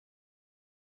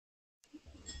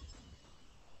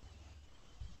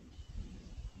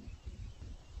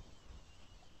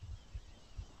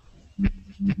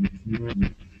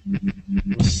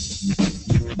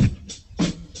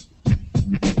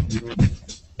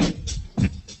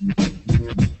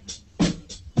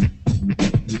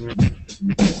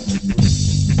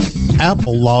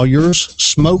Apple lawyers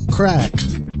smoke crack.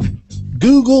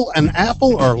 Google and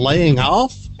Apple are laying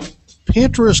off.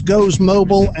 Pinterest goes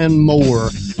mobile, and more.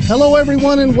 Hello,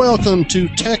 everyone, and welcome to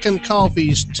Tech and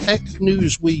Coffee's Tech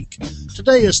News Week.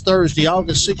 Today is Thursday,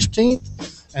 August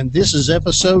 16th, and this is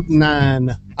episode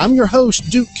 9. I'm your host,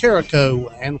 Duke Carrico,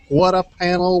 and what a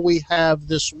panel we have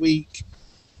this week.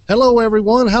 Hello,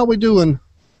 everyone. How we doing?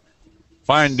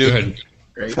 Fine, Duke. Good.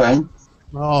 Great. Fine.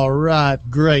 All right,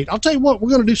 great. I'll tell you what, we're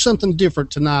going to do something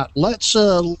different tonight. Let's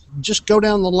just go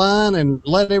down the line and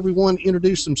let everyone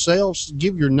introduce themselves,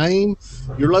 give your name,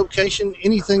 your location,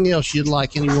 anything else you'd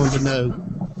like anyone to know.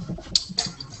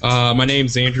 My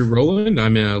name's Andrew Rowland.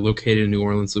 I'm located in New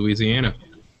Orleans, Louisiana.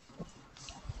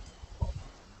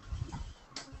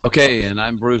 Okay, and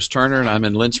I'm Bruce Turner, and I'm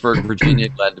in Lynchburg, Virginia.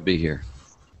 Glad to be here.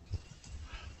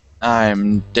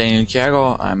 I'm Daniel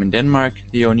Kjærgaard. I'm in Denmark,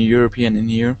 the only European in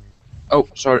here. Oh,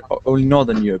 sorry, only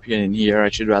Northern European in here, I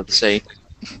should rather say.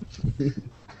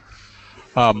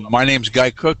 My name's Guy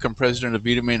Cook. I'm president of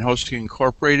VitaMain Hosting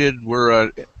Incorporated. We're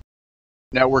a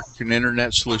network and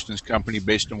internet solutions company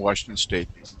based in Washington State.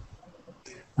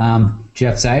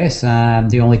 Jeff Zayas. I'm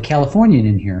the only Californian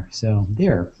in here, so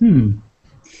there.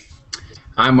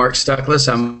 I'm Mark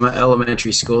Stuckless. I'm an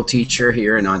elementary school teacher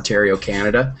here in Ontario,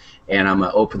 Canada, and I'm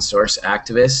an open source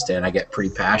activist, and I get pretty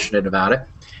passionate about it.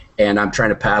 And I'm trying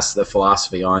to pass the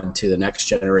philosophy on to the next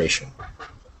generation.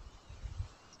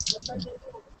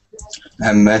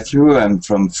 I'm Matthew. I'm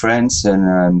from France, and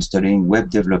I'm studying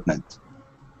web development.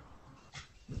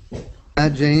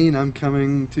 Matt Jane. I'm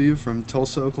coming to you from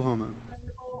Tulsa, Oklahoma.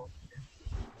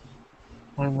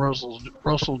 I'm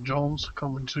Russell Jones,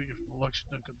 coming to you from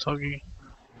Lexington, Kentucky.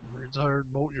 I'm a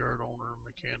retired boatyard owner and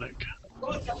mechanic.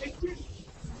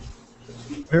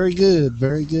 Very good,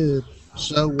 very good.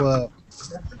 So,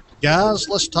 guys,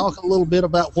 let's talk a little bit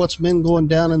about what's been going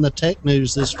down in the tech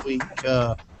news this week.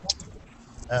 How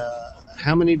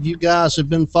many of you guys have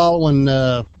been following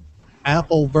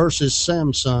Apple versus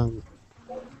Samsung?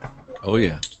 Oh,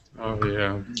 yeah. Oh,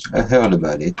 yeah. I heard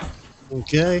about it.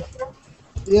 Okay.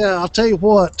 Yeah, I'll tell you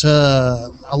what,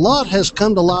 a lot has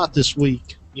come to light this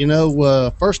week. You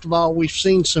know, first of all, we've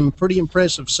seen some pretty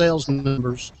impressive sales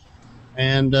numbers.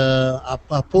 And I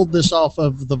pulled this off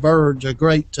of The Verge, a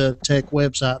great tech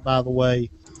website, by the way.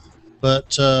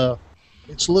 But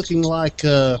it's looking like,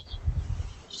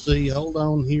 see, hold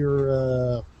on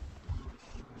here.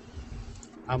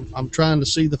 I'm trying to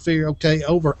see the figure. Okay,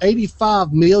 over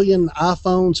 85 million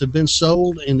iPhones have been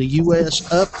sold in the U.S.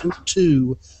 up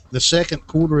to the second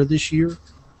quarter of this year.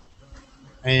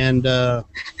 And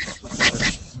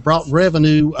brought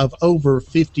revenue of over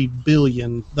 $50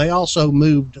 billion. They also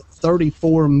moved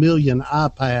 34 million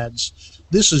iPads.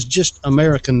 This is just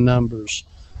American numbers.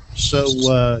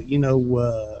 So, you know,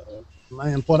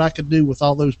 man, what I could do with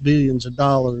all those billions of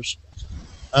dollars.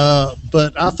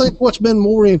 But I think what's been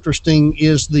more interesting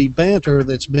is the banter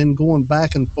that's been going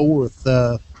back and forth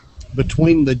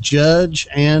between the judge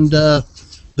and the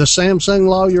Samsung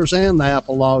lawyers and the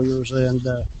Apple lawyers.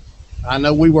 And I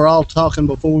know we were all talking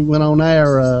before we went on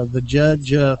air. The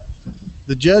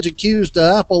judge accused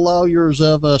the Apple lawyers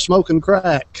of smoking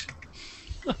crack.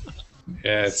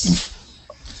 Yeah,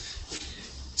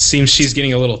 seems she's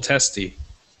getting a little testy.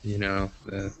 You know,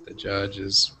 the judge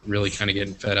is really kind of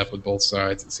getting fed up with both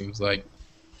sides, it seems like.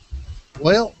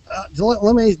 Well,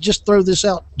 let me just throw this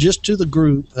out just to the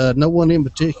group, no one in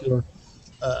particular.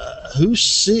 Who's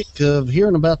sick of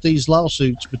hearing about these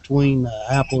lawsuits between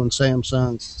Apple and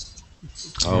Samsung?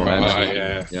 Oh,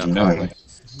 yeah. Definitely.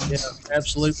 Yeah,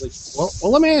 absolutely. Well,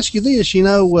 let me ask you this. You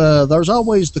know, there's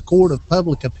always the court of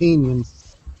public opinion.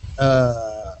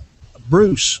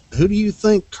 Bruce, who do you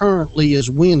think currently is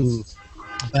winning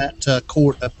that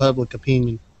court of public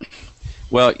opinion?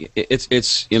 Well,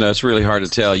 it's you know, it's really hard to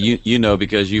tell. You know,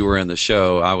 because you were in the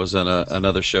show. I was in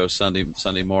another show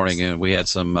Sunday morning, and we had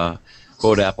some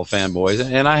quote Apple fanboys,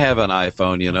 and I have an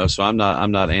iPhone, you know, so I'm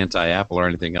not anti-Apple or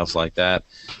anything else like that.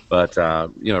 But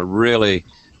you know, really,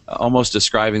 almost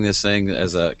describing this thing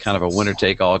as a kind of a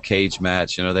winner-take-all cage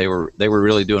match. You know, they were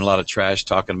really doing a lot of trash,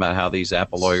 talking about how these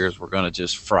Apple lawyers were going to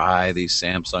just fry these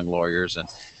Samsung lawyers and,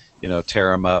 you know,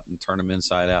 tear them up and turn them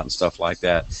inside out and stuff like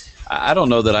that. I don't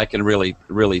know that I can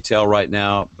really tell right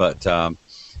now, but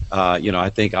you know,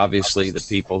 I think obviously the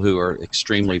people who are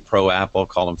extremely pro-Apple,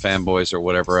 call them fanboys or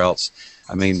whatever else,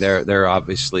 I mean, they're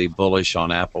obviously bullish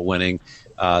on Apple winning.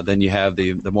 Then you have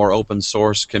the more open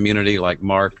source community like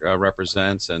Mark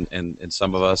represents, and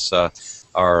some of us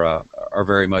are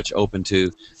very much open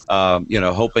to,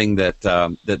 hoping that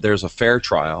that there's a fair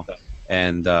trial,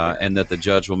 and that the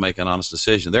judge will make an honest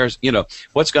decision. There's,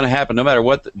 what's going to happen no matter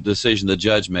what the decision the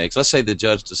judge makes. Let's say the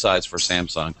judge decides for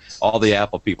Samsung, all the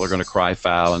Apple people are going to cry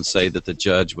foul and say that the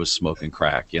judge was smoking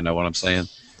crack. You know what I'm saying?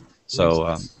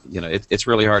 So it's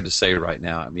really hard to say right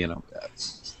now.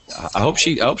 I hope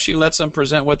she lets them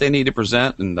present what they need to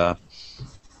present, and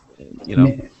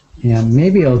Yeah,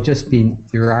 maybe it'll just be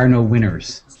there are no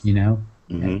winners.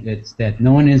 Mm-hmm. It's that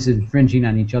no one is infringing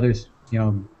on each other's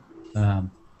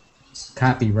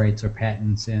copyrights or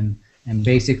patents, and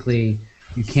basically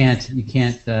you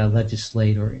can't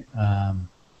legislate or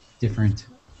different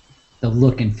the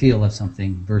look and feel of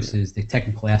something versus the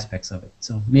technical aspects of it.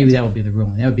 So maybe that would be the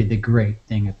ruling. That would be the great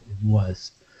thing if it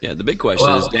was. Yeah, the big question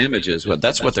is damages. Well,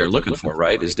 that's what they're looking for,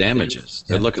 right? Is damages.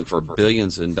 They're looking for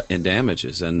billions in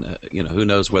damages, and who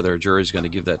knows whether a jury's going to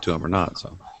give that to them or not.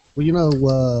 So.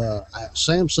 Well,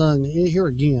 Samsung here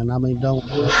again. I mean, don't.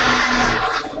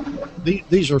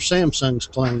 These are Samsung's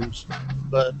claims,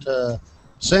 but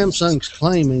Samsung's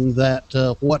claiming that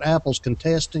what Apple's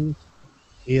contesting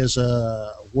is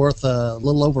worth a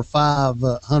little over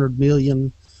 $500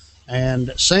 million, and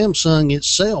Samsung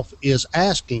itself is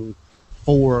asking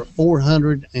for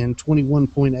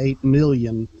 $421.8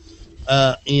 million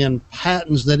in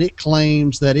patents that it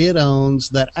claims that it owns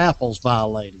that Apple's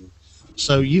violating.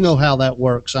 So you know how that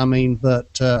works. I mean,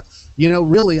 but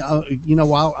really,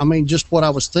 I mean, just what I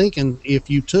was thinking. If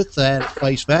you took that at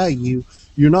face value,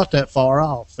 you're not that far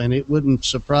off, and it wouldn't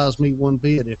surprise me one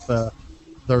bit if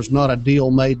there's not a deal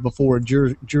made before a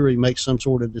jury makes some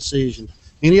sort of decision.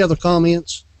 Any other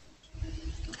comments?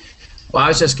 Well, I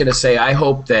was just going to say, I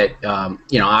hope that,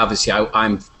 obviously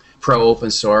I'm pro open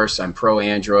source, I'm pro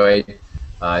Android,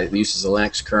 it uses the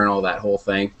Linux kernel, that whole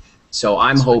thing. So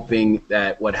I'm hoping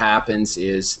that what happens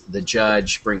is the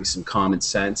judge brings some common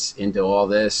sense into all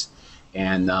this.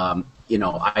 And,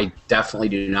 I definitely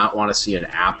do not want to see an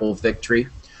Apple victory.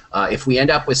 If we end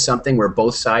up with something where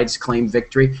both sides claim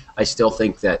victory, I still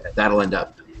think that that'll end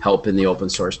up helping the open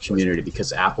source community,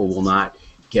 because Apple will not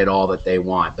get all that they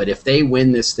want. But if they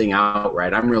win this thing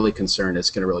outright, I'm really concerned it's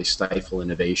going to really stifle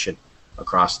innovation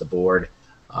across the board.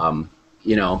 And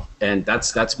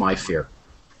that's my fear.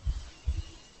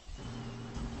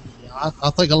 I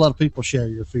think a lot of people share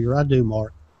your fear. I do,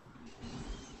 Mark.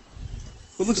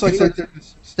 Well, it looks like they're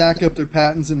just stack up their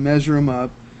patents and measure them up.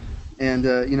 And,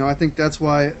 I think that's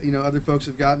why, other folks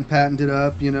have gotten patented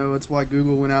up. It's why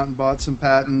Google went out and bought some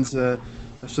patents,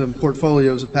 some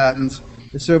portfolios of patents,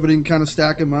 so everybody can kind of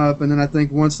stack them up. And then I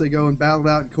think once they go and battle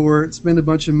out in court, spend a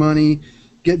bunch of money,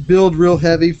 get billed real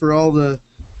heavy for all the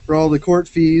court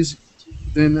fees,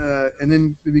 then and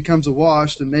then it becomes a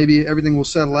wash, and maybe everything will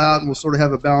settle out and we'll sort of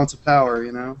have a balance of power,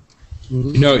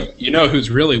 Mm-hmm. Who's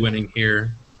really winning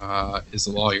here is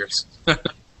the lawyers.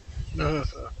 Yeah,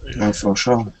 for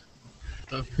sure.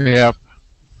 Yeah.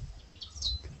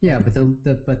 Yeah, but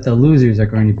the losers are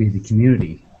going to be the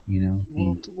community.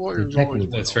 Well, the lawyers always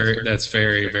That's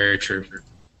very, very true.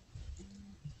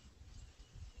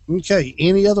 Okay.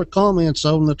 Any other comments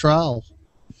on the trial?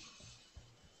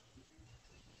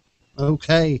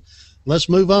 Okay. Let's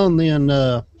move on then.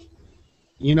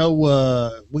 We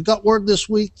got word this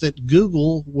week that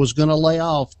Google was going to lay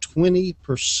off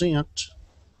 20%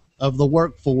 of the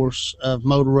workforce of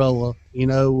Motorola.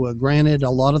 Granted, a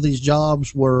lot of these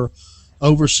jobs were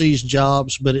overseas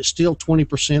jobs, but it's still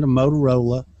 20% of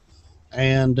Motorola.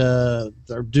 And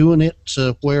they're doing it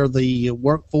to where the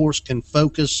workforce can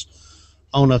focus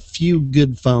on a few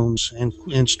good phones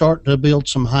and start to build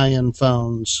some high-end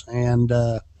phones. And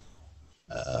the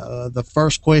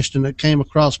first question that came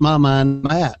across my mind,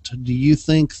 Matt, do you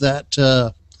think that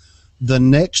the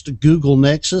next Google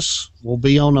Nexus will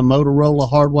be on a Motorola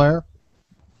hardware?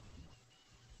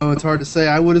 Oh, it's hard to say.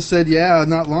 I would have said yeah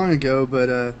not long ago,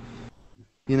 but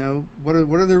what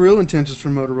are the real intentions for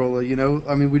Motorola?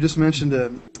 I mean, we just mentioned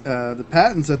the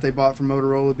patents that they bought from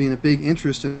Motorola being a big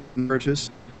interest in purchase.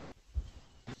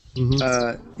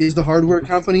 Mm-hmm. Is the hardware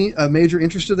company a major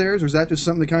interest of theirs, or is that just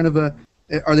something kind of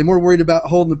are they more worried about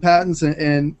holding the patents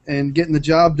and getting the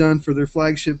job done for their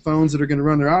flagship phones that are going to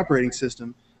run their operating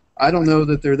system? I don't know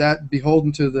that they're that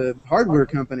beholden to the hardware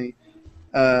company,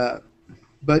 but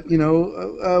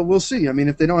we'll see. I mean,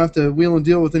 if they don't have to wheel and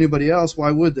deal with anybody else,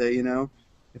 why would they?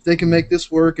 If they can make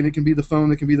this work and it can be the phone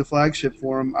that can be the flagship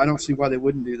for them, I don't see why they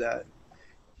wouldn't do that.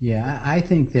 Yeah, I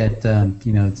think that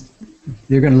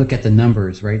they're going to look at the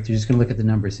numbers, right? They're just going to look at the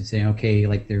numbers and say, okay,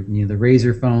 like the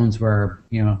Razr phones were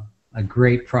a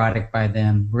great product by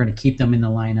them. We're going to keep them in the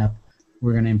lineup.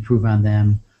 We're going to improve on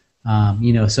them.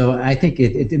 So I think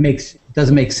it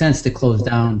doesn't make sense to close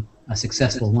down a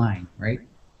successful line, right?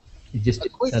 It just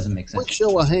doesn't make sense. Quick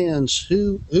show of hands,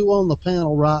 who on the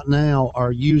panel right now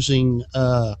are using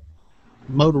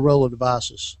Motorola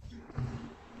devices?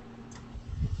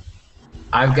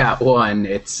 I've got one.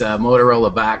 It's a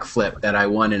Motorola backflip that I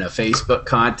won in a Facebook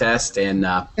contest, and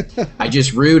I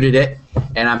just rooted it,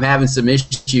 and I'm having some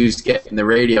issues getting the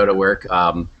radio to work.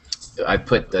 I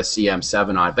put the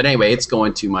CM7 on it, but anyway, it's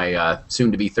going to my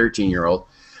soon-to-be 13-year-old.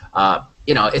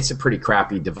 It's a pretty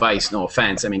crappy device. No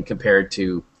offense. I mean, compared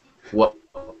to what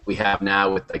we have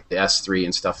now with like the S3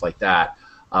 and stuff like that.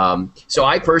 So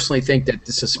I personally think that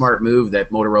this is a smart move that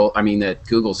that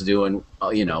Google's doing.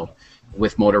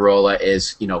 With Motorola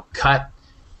is, cut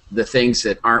the things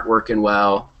that aren't working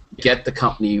well, get the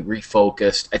company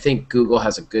refocused. I think Google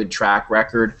has a good track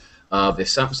record of if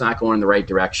something's not going in the right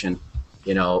direction,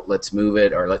 let's move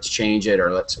it or let's change it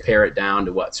or let's pare it down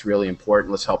to what's really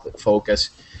important. Let's help it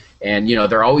focus. And,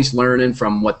 they're always learning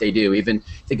from what they do. Even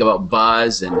think about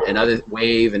Buzz and other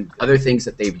Wave and other things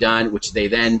that they've done, which they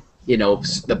then,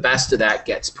 the best of that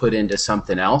gets put into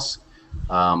something else.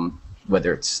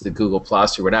 Whether it's the Google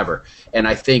Plus or whatever. And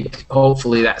I think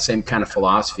hopefully that same kind of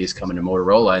philosophy is coming to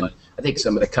Motorola, and I think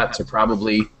some of the cuts are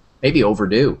probably maybe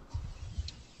overdue.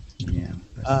 Yeah.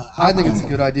 I think it's a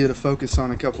good idea to focus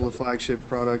on a couple of flagship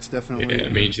products, definitely. Yeah,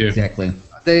 me too. Exactly.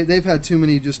 They've had too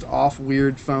many just off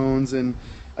weird phones and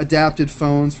adapted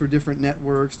phones for different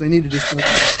networks. They need to just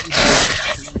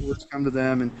let networks come to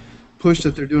them and push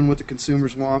that they're doing what the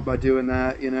consumers want by doing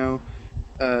that,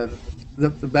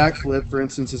 The backflip, for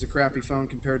instance, is a crappy phone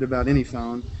compared to about any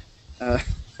phone.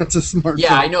 That's a smart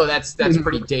phone. I know that's a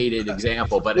pretty dated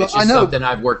example, but it's just something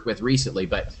I've worked with recently.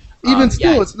 But even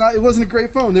still, it wasn't a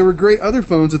great phone. There were great other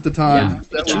phones at the time.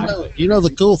 Yeah.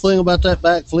 The cool thing about that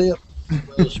backflip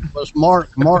was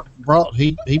Mark brought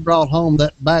home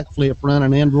that backflip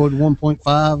running Android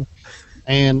 1.5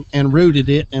 and rooted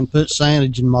it and put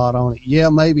CyanogenMod on it. Yeah,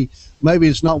 maybe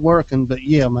it's not working, but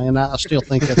yeah, man, I still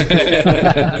think that's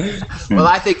cool. Well,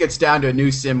 I think it's down to a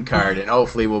new SIM card, and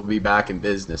hopefully we'll be back in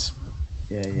business.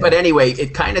 Yeah. But anyway,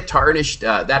 it kind of tarnished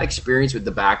that experience with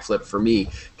the backflip for me.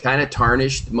 Kind of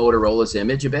tarnished Motorola's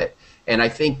image a bit, and I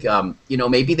think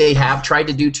maybe they have tried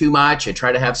to do too much and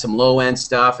try to have some low end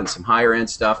stuff and some higher end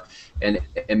stuff, and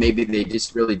maybe they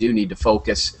just really do need to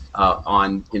focus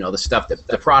on the stuff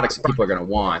the products that people are going to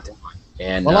want.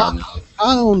 And I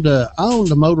owned a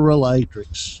Motorola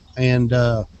Atrix, and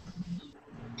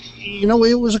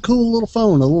it was a cool little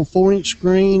phone, a little 4-inch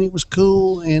screen. It was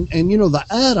cool, and the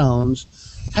add-ons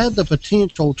had the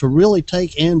potential to really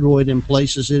take Android in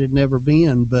places it had never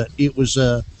been. But it was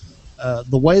the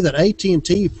way that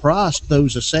AT&T priced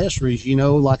those accessories,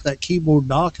 like that keyboard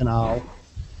dock and all.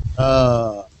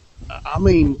 I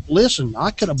mean, listen,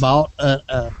 I could have bought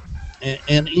an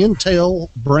Intel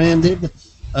branded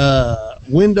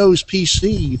Windows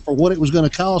PC for what it was going to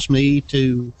cost me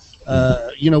to,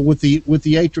 with the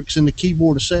Atrix and the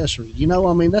keyboard accessory.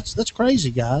 That's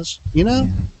crazy, guys.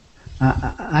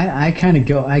 I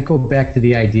go back to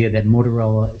the idea that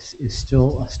Motorola is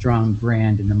still a strong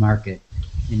brand in the market,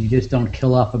 and you just don't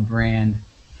kill off a brand.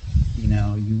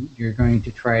 You're going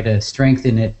to try to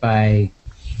strengthen it by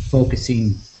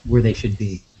focusing where they should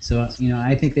be. So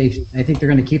I think they're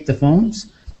going to keep the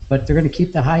phones, but they're going to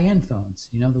keep the high-end phones.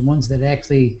 The ones that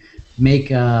actually make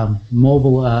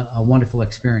mobile a wonderful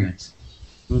experience.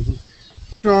 Mm-hmm.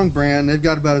 Strong brand. They've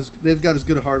got as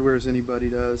good a hardware as anybody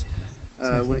does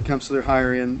when it comes to their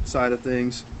higher-end side of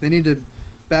things. They need to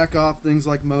back off things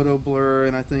like Moto Blur,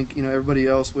 and I think everybody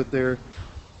else with their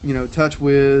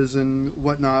TouchWiz and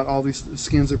whatnot. All these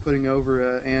skins they're putting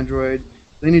over Android.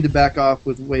 They need to back off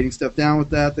with weighting stuff down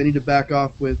with that. They need to back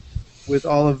off with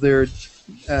all of their,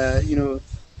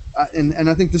 and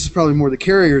I think this is probably more the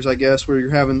carriers, I guess, where you're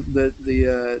having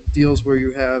the deals where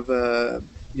you have,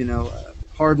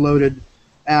 hard-loaded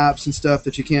apps and stuff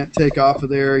that you can't take off of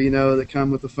there, that come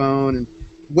with the phone, and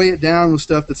weigh it down with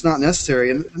stuff that's not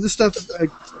necessary. And this stuff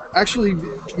actually,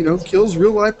 kills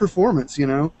real-life performance,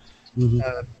 Mm-hmm.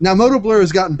 Now, Moto Blur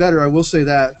has gotten better, I will say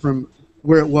that, from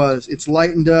where it was. It's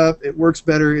lightened up, it works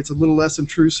better, it's a little less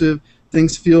intrusive,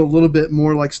 things feel a little bit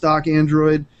more like stock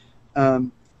Android,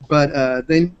 but I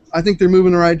think they're moving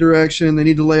in the right direction. They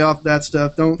need to lay off that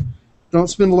stuff. Don't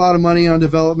spend a lot of money on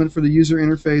development for the user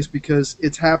interface because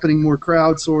it's happening more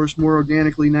crowdsourced, more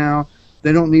organically now.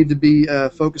 They don't need to be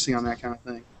focusing on that kind of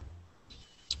thing.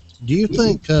 Do you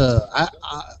think,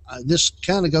 this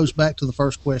kind of goes back to the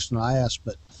first question I asked,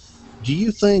 but do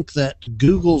you think that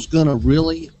Google's going to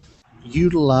really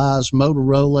utilize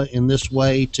Motorola in this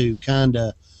way to kind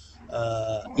of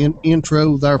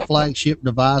intro their flagship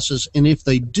devices? And if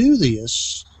they do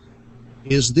this,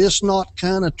 is this not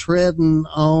kind of treading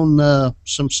on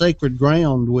some sacred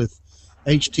ground with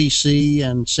HTC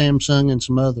and Samsung and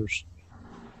some others?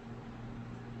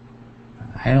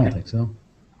 I don't think so.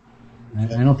 I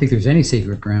don't think there's any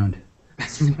sacred ground.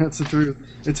 That's the truth.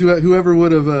 It's whoever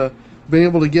would have been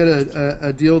able to get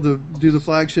a deal to do the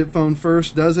flagship phone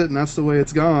first does it, and that's the way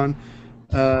it's gone.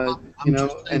 You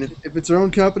know, and if it's their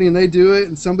own company and they do it,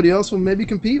 and somebody else will maybe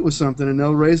compete with something, and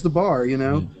they'll raise the bar. You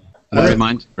know.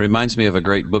 It reminds me of a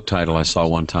great book title I saw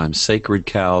one time. Sacred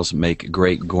cows make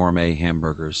great gourmet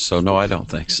hamburgers. So no, I don't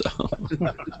think so.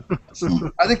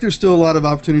 I think there's still a lot of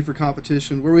opportunity for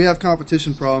competition. Where we have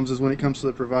competition problems is when it comes to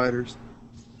the providers.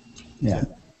 Yeah,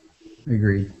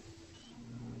 agreed.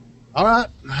 All right.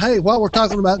 Hey, while we're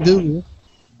talking about Google,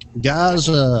 guys,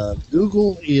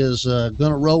 Google is going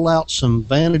to roll out some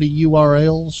vanity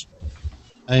URLs.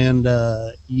 And,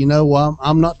 you know,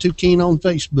 I'm not too keen on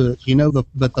Facebook, you know,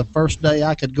 but the first day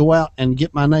I could go out and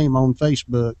get my name on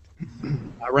Facebook,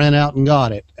 I ran out and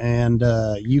got it. And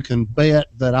you can bet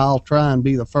that I'll try and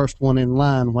be the first one in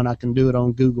line when I can do it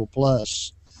on Google+.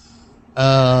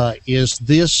 Is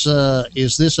this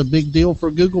a big deal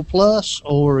for Google+,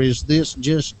 or is this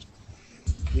just,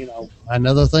 you know,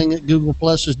 another thing that Google+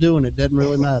 is doing? It doesn't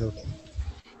really matter.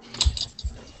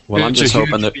 Well, I'm just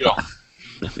hoping that...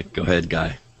 Go ahead,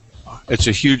 Guy. It's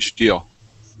a huge deal.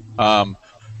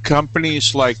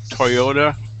 Companies like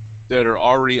Toyota that are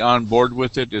already on board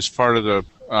with it as part of the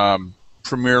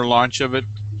premier launch of it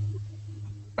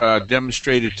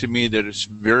demonstrated to me that it's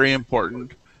very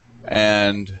important.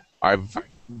 And I've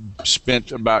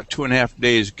spent about 2.5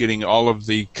 days getting all of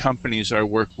the companies I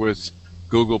work with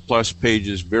Google Plus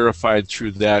pages verified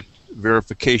through that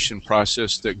verification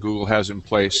process that Google has in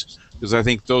place, because I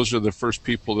think those are the first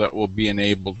people that will be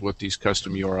enabled with these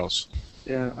custom URLs.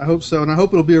 Yeah, I hope so, and I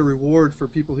hope it'll be a reward for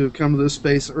people who have come to this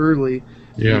space early.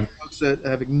 Yeah. And folks that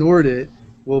have ignored it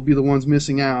will be the ones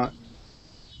missing out.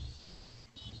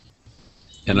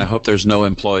 And I hope there's no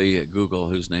employee at Google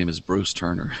whose name is Bruce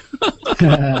Turner.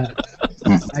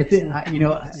 I think, you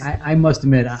know, I must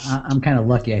admit, I'm kind of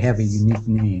lucky. I have a unique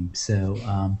name,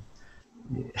 so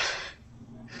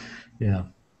yeah.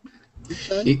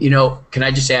 You know, can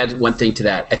I just add one thing to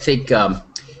that? I think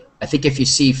if you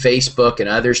see Facebook and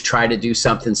others try to do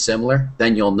something similar,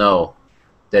 then you'll know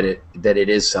that it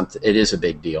is a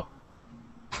big deal.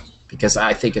 Because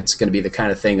I think it's going to be the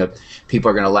kind of thing that people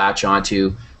are going to latch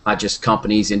onto, not just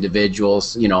companies,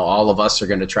 individuals. You know, all of us are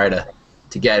going to try to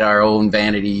get our own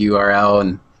vanity URL,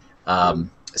 and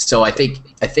so I think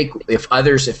if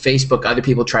Facebook, other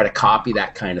people try to copy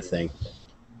that kind of thing.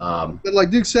 But like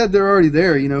Duke said, they're already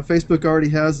there. You know, Facebook already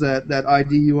has that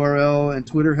ID URL, and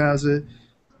Twitter has it.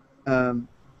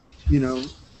 You know,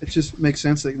 it just makes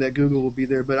sense that Google will be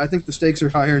there. But I think the stakes are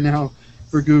higher now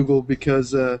for Google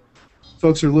because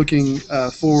folks are looking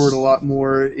forward a lot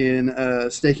more in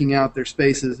staking out their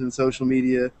spaces in social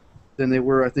media than they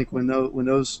were, I think, when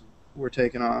those were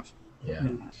taken off. Yeah.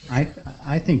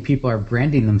 I think people are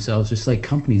branding themselves just like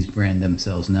companies brand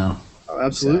themselves now. Oh,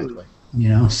 absolutely. Exactly. You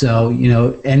know, so, you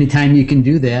know, anytime you can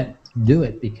do that, do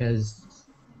it, because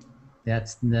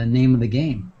that's the name of the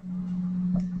game.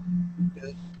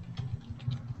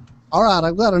 All right,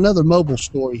 I've got another mobile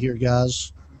story here,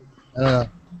 guys.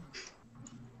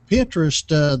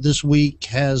 Pinterest this week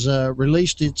has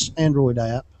released its Android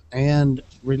app and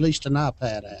released an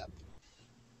iPad app.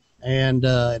 And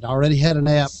it already had an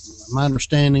app, my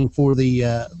understanding, for the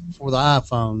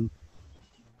iPhone.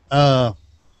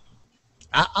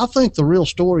 I think the real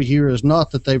story here is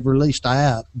not that they've released an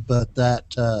app, but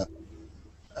that,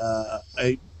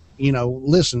 you know,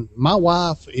 listen, my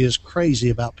wife is crazy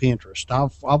about Pinterest.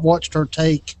 I've watched her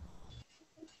take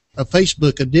a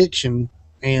Facebook addiction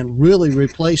and really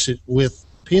replace it with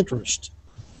Pinterest.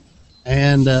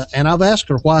 And I've asked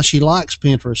her why she likes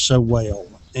Pinterest so well.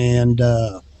 And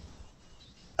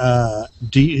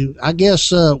do you? I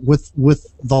guess with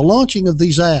the launching of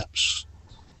these apps,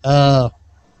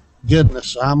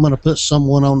 goodness, I'm going to put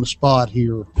someone on the spot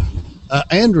here.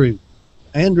 Andrew,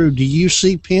 do you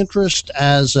see Pinterest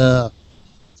as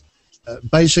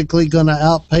basically going to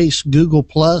outpace Google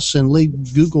Plus and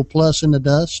leave Google Plus in the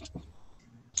dust?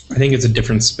 I think it's a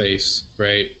different space,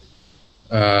 right?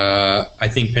 I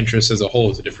think Pinterest as a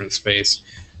whole is a different space.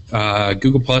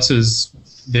 Google Plus is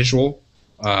visual,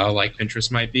 like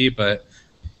Pinterest might be, but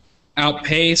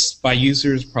outpaced by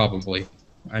users, probably.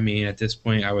 I mean, at this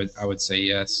point, I would say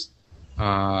yes,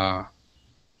 but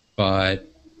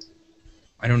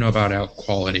I don't know about out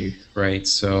quality, right?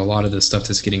 So a lot of the stuff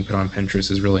that's getting put on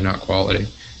Pinterest is really not quality.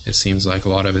 It seems like a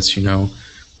lot of it's, you know,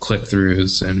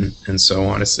 click-throughs and so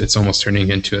on. It's almost turning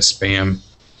into a spam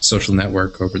social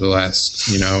network over the last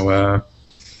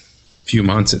few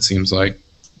months, it seems like.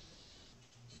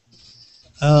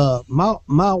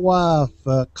 My wife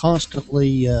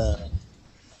constantly. I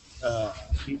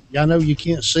know you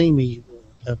can't see me,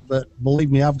 but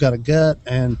believe me, I've got a gut,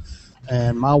 and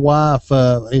my wife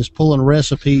is pulling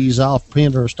recipes off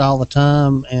Pinterest all the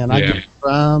time, and I get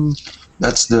time.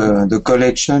 That's the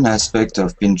collection aspect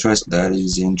of Pinterest that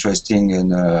is interesting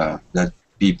and that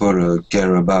people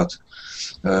care about.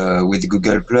 With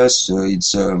Google Plus,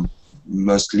 it's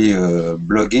mostly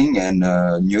blogging and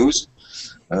news.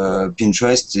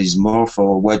 Pinterest is more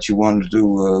for what you want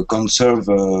to conserve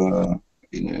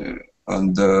in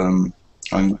the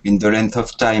length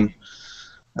of time.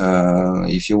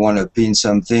 If you want to pin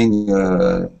something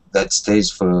that stays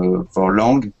for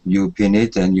long, you pin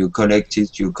it and you collect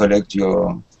it. You collect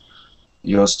your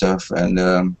stuff,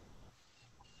 and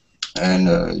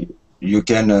you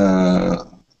can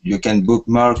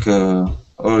bookmark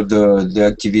all the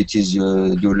activities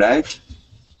you like.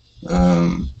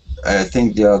 I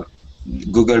think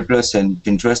Google Plus and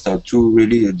Pinterest are two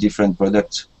really different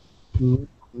products.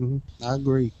 Mm-hmm. I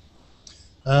agree.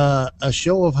 A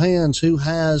show of hands, who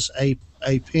has a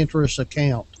Pinterest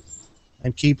account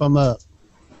and keep them up?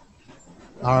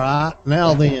 All right.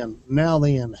 Now then,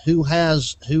 who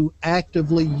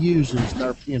actively uses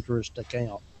their Pinterest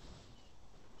account?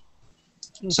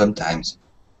 Sometimes.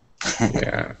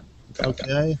 Yeah.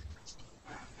 Okay.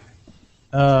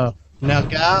 Now,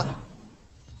 Guy,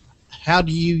 how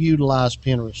do you utilize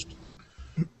Pinterest?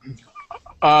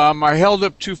 I held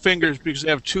up two fingers because I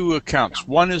have two accounts.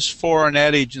 One is for an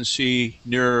ad agency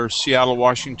near Seattle,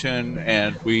 Washington,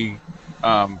 and we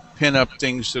pin up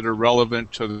things that are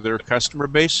relevant to their customer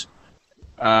base,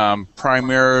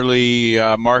 primarily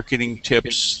marketing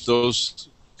tips, those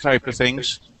type of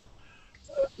things.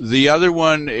 The other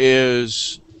one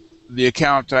is the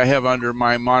account I have under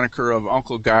my moniker of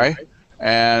Uncle Guy,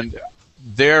 and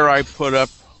there I put up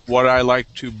what I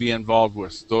like to be involved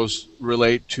with. Those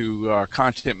relate to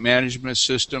content management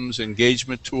systems,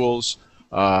 engagement tools,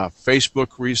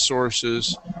 Facebook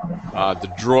resources,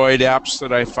 the Droid apps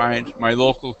that I find, my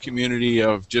local community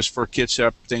of Just for Kids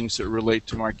app, things that relate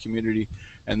to my community,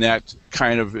 and that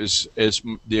kind of is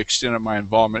the extent of my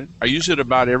involvement. I use it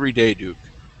about every day, Duke.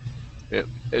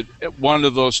 One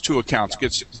of those two accounts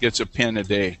gets a pin a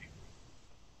day.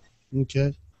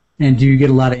 Okay. And do you get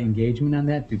a lot of engagement on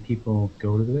that? Do people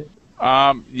go to it?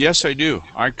 Yes, I do.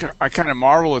 I kind of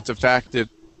marvel at the fact that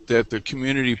the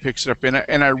community picks it up, and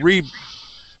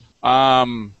I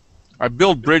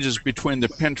build bridges between the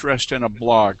Pinterest and a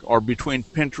blog, or between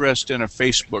Pinterest and a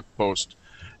Facebook post,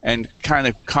 and kind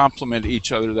of complement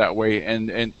each other that way,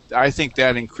 and I think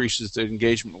that increases the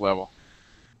engagement level.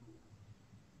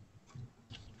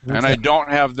 Okay. And I don't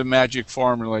have the magic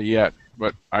formula yet,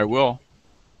 but I will.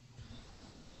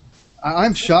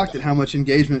 I'm shocked at how much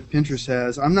engagement Pinterest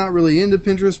has. I'm not really into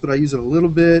Pinterest, but I use it a little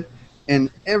bit.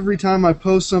 And every time I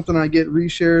post something, I get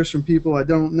reshares from people I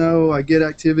don't know. I get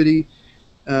activity.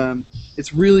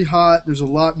 It's really hot. There's a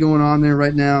lot going on there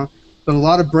right now. But a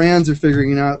lot of brands are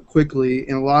figuring it out quickly,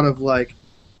 and a lot of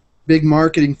big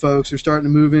marketing folks are starting to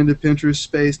move into Pinterest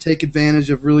space, take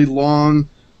advantage of really long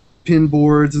pin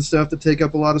boards and stuff that take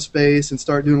up a lot of space, and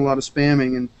start doing a lot of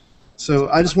spamming. And so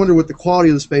I just wonder what the quality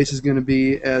of the space is going to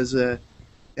be as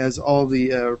all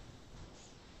the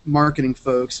marketing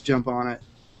folks jump on it.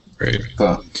 Great.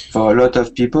 For a lot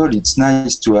of people, it's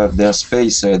nice to have their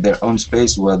space, their own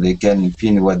space, where they can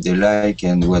pin what they like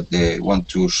and what they want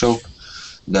to show.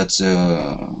 That's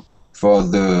for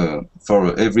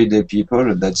everyday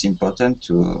people. That's important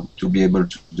to be able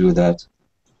to do that.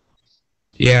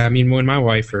 Yeah, I mean, when my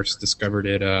wife first discovered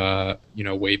it,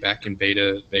 way back in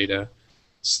beta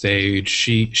stage,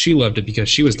 she loved it because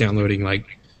she was downloading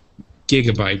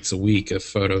gigabytes a week of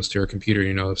photos to her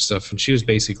computer, stuff, and she was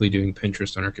basically doing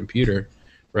Pinterest on her computer,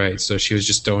 right? So she was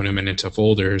just throwing them into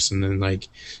folders, and then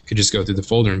could just go through the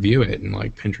folder and view it, and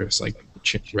Pinterest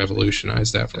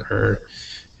revolutionized that for her.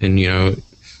 And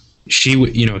she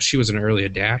was an early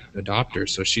adopter,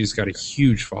 so she's got a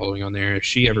huge following on there. If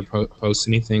she ever posts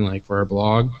anything for her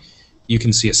blog, you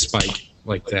can see a spike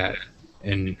like that,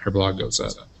 and her blog goes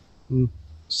up.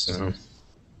 So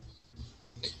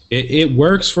it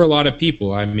works for a lot of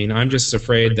people. I mean, I'm just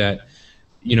afraid that,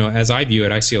 as I view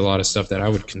it, I see a lot of stuff that I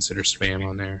would consider spam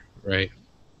on there, right?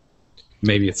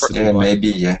 Maybe it's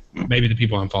maybe the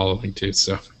people I'm following too.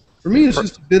 So for me, it's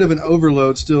just a bit of an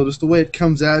overload still, just the way it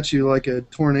comes at you like a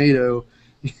tornado,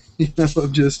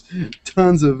 of just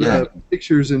tons of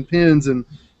pictures and pins. And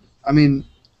I mean,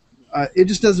 it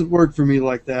just doesn't work for me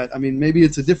like that. I mean, maybe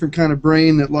it's a different kind of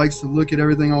brain that likes to look at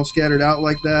everything all scattered out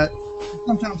like that.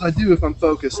 Sometimes I do if I'm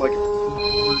focused, like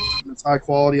if it's high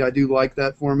quality. I do like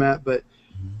that format, but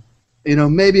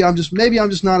maybe I'm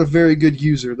just not a very good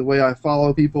user. The way I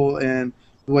follow people and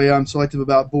the way I'm selective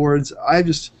about boards,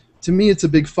 to me it's a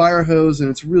big fire hose, and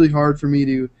it's really hard for me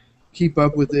to keep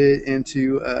up with it and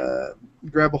to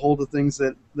grab a hold of things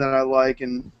that I like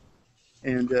and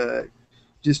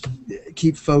just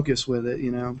keep focus with it,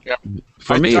 Yeah.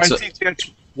 For me, I think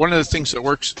that's one of the things that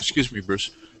works. Excuse me,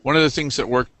 Bruce. One of the things that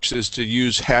works is to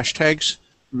use hashtags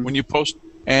when you post.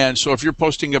 And so if you're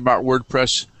posting about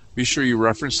WordPress, be sure you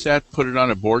reference that, put it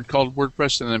on a board called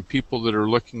WordPress, and then people that are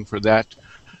looking for that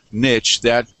niche,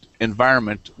 that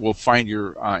environment, will find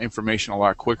your information a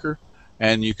lot quicker,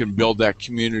 and you can build that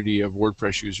community of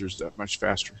WordPress users that much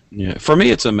faster. Yeah, for me,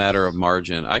 it's a matter of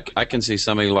margin. I can see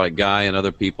somebody like Guy and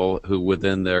other people who,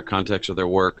 within their context of their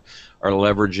work, are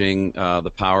leveraging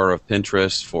the power of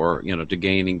Pinterest for to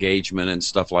gain engagement and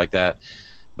stuff like that.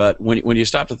 But when you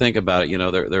stop to think about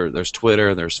it, there's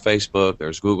Twitter, there's Facebook,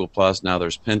 there's Google Plus, now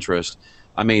there's Pinterest.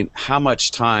 I mean, how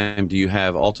much time do you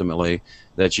have ultimately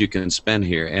that you can spend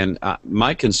here? And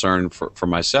my concern for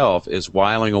myself is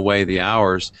whiling away the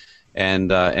hours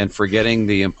and forgetting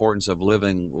the importance of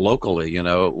living locally,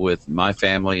 with my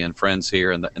family and friends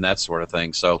here and that sort of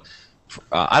thing. So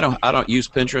I don't use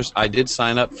Pinterest. I did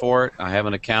sign up for it. I have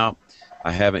an account.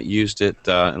 I haven't used it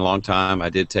in a long time. I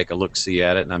did take a look-see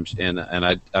at it,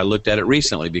 and I looked at it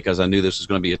recently because I knew this was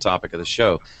going to be a topic of the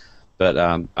show.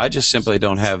 But I just simply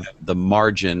don't have the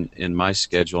margin in my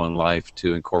schedule in life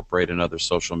to incorporate another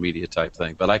social media type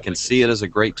thing. But I can see it as a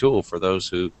great tool for those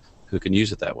who can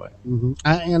use it that way.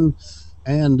 Mm-hmm.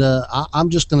 I'm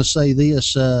just going to say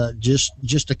this,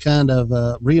 just to kind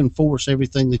of reinforce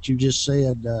everything that you just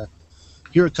said.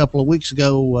 Here a couple of weeks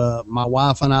ago, my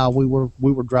wife and I, we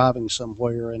were driving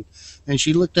somewhere, and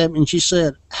she looked at me and she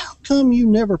said, "How come you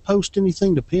never post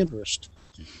anything to Pinterest?"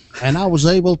 And I was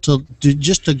able to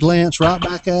just to glance right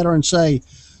back at her and say,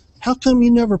 "How come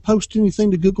you never post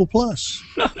anything to Google Plus?"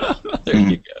 There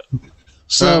you go.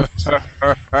 So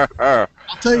I'll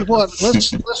tell you what.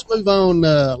 Let's move on.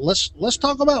 Let's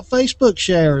talk about Facebook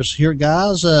shares here,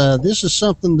 guys. This is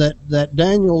something that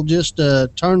Daniel just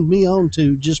turned me on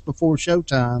to just before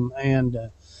showtime, and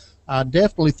I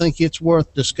definitely think it's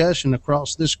worth discussion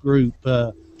across this group.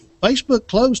 Facebook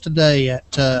closed today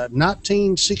at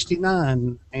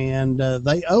 1969, and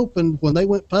they opened when they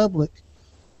went public.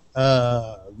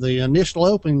 The initial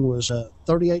opening was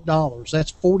 $38.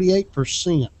 That's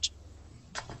 48%.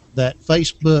 That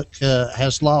Facebook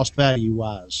has lost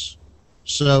value-wise.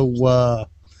 So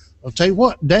I'll tell you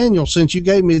what, Daniel, since you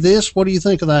gave me this, what do you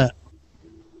think of that?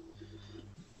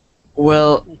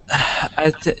 Well,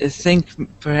 I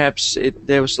think perhaps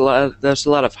there's a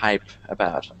lot of hype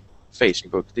about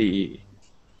Facebook.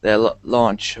 Their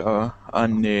launch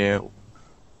on it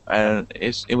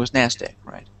was NASDAQ,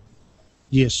 right?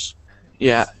 Yes.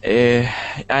 Yeah,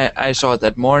 I saw it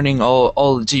that morning.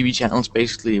 All the TV channels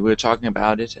basically were talking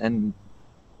about it, and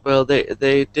well,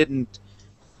 they didn't.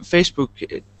 Facebook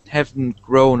haven't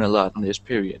grown a lot in this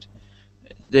period.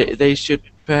 They should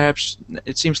perhaps.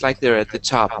 It seems like they're at the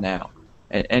top now,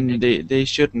 and they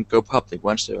shouldn't go public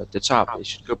once they're at the top. They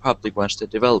should go public once they're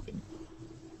developing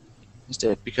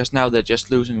instead, because now they're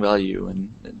just losing value,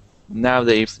 and now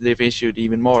they've issued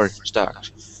even more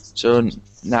stocks. So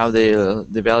now the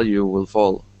value will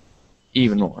fall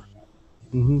even more.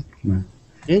 Mm-hmm.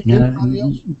 Anybody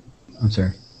else? I'm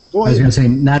sorry. Go ahead. I was going to say,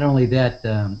 not only that,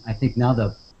 I think now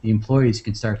the employees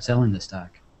can start selling the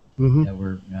stock. Mm-hmm. That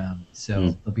we're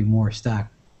so there'll be more stock.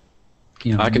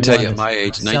 I can tell you at my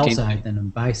age, sell side than on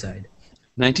buy side.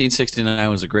 1969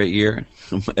 was a great year,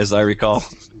 as I recall,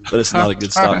 but it's not a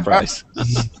good stock price.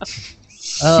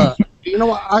 I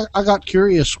got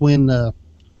curious when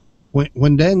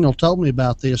Daniel told me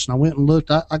about this, and I went and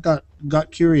looked. I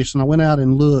got curious, and I went out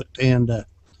and looked, and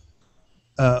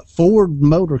Ford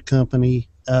Motor Company,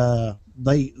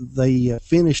 they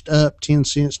finished up 10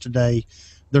 cents today.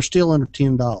 They're still under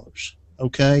 $10.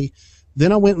 Okay.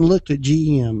 Then I went and looked at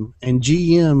GM, and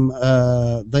GM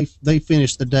they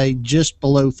finished the day just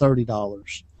below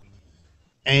 $30.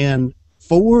 And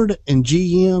Ford and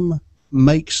GM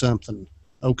make something.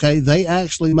 Okay, they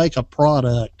actually make a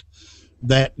product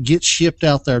that gets shipped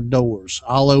out their doors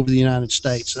all over the United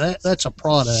States. That's a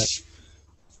product.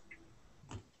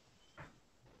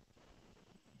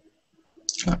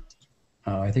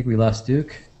 I think we lost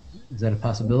Duke. Is that a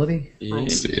possibility? Yeah,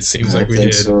 it seems like we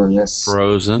think did. so, yes.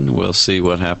 Frozen. We'll see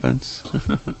what happens.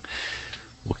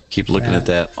 We'll keep looking at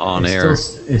that on air.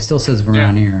 It still says we're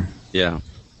on here. Yeah.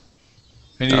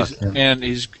 And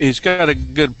he's got a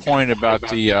good point about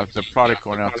the product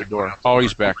going out the door. Oh,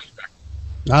 he's back.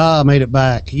 I made it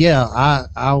back. Yeah,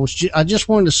 I just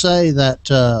wanted to say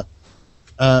that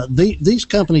these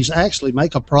companies actually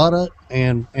make a product,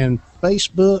 and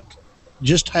Facebook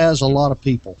just has a lot of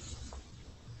people.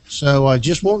 So I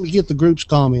just wanted to get the group's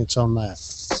comments on that.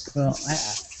 Well,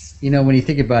 when you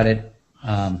think about it,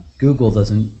 Google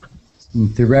doesn't,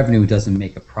 the revenue doesn't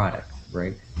make a product,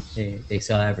 right? They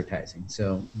sell advertising,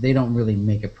 so they don't really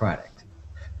make a product.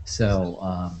 So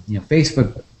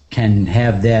Facebook can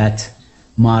have that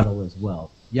model as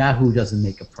well. Yahoo doesn't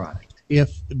make a product.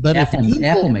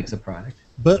 Apple makes a product.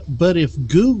 But if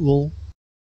Google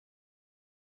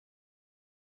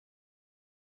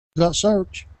got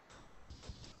search.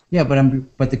 Yeah,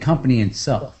 but the company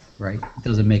itself, right,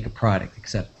 doesn't make a product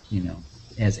except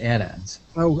as add-ons.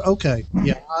 Oh, okay.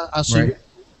 Yeah, I see. Right.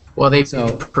 Well, they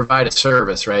provide a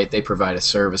service, right? They provide a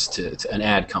service to an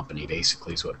ad company,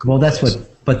 basically, is what Google that's is.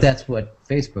 that's what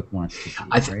Facebook wants to do.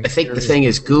 I think the thing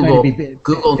is Google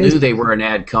knew they were an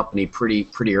ad company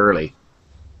pretty early.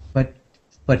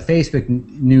 But Facebook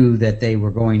knew that they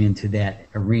were going into that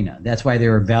arena. That's why they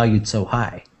were valued so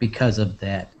high, because of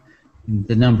that,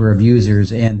 the number of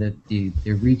users and the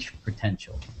reach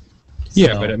potential.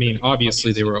 Yeah, but I mean,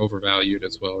 obviously they were overvalued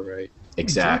as well, right?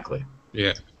 Exactly.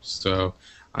 Yeah. So,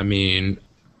 I mean,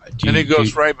 it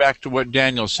goes right back to what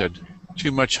Daniel said.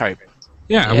 Too much hype.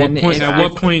 Yeah. At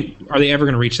what point are they ever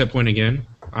going to reach that point again?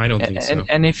 I don't think so.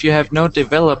 And if you have no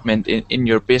development in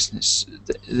your business,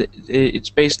 it's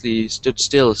basically stood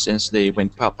still since they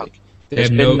went public. There's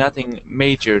been nothing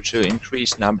major to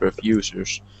increase number of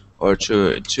users or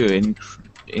to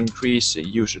increase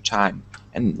user time.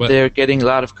 And they're getting a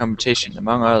lot of competition,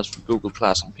 among others, from Google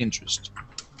Plus and Pinterest.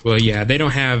 Well, yeah, they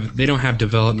don't have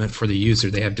development for the user.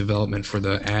 They have development for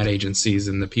the ad agencies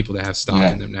and the people that have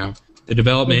stock in them now. The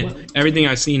development, everything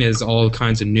I've seen is all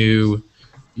kinds of new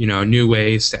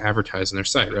ways to advertise on their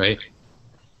site, right?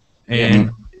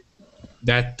 And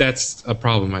that's a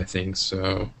problem, I think.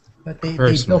 So, but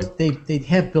they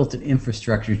have built an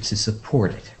infrastructure to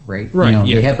support it, right? Right.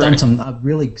 They have done some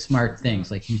really smart things,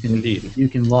 like you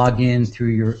can log in through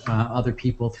your other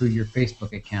people through your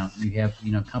Facebook account. You have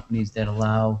companies that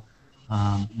allow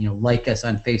like us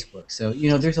on Facebook. So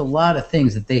there's a lot of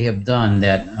things that they have done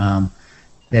that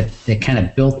that kind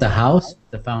of built the house,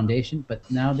 the foundation, but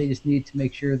now they just need to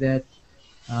make sure that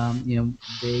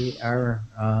they are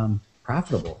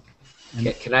profitable.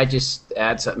 Can I just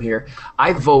add something here?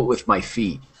 I vote with my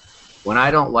feet. When I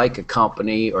don't like a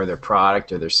company or their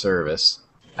product or their service,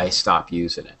 I stop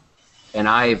using it. And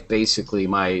I've basically,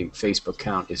 my Facebook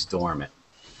account is dormant.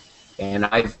 And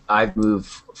I've moved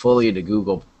fully into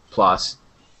Google Plus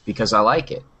because I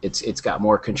like it. It's got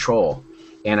more control,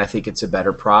 and I think it's a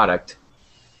better product,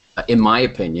 in my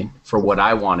opinion, for what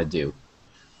I want to do.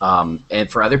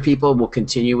 And for other people, we'll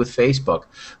continue with Facebook.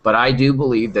 But I do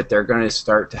believe that they're going to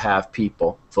start to have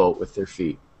people vote with their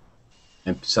feet.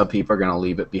 And some people are going to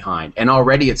leave it behind. And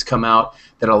already it's come out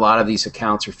that a lot of these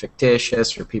accounts are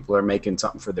fictitious, or people are making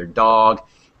something for their dog.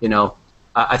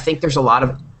 I think there's a lot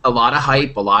of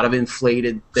hype, a lot of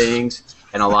inflated things,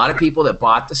 and a lot of people that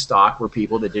bought the stock were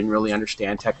people that didn't really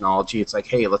understand technology. It's like,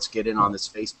 hey, let's get in on this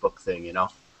Facebook thing,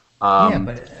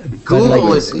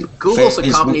 Google's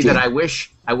a company that I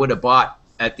wish I would have bought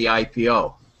at the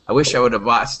IPO. I wish I would have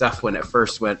bought stuff when it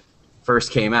first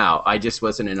came out. I just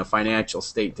wasn't in a financial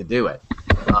state to do it.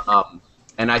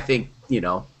 And I think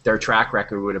their track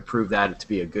record would have proved that to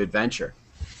be a good venture.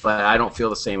 But I don't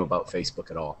feel the same about Facebook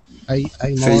at all.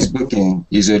 Facebook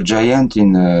is a giant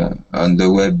on the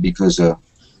web because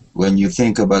when you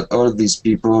think about all these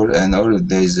people and all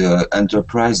these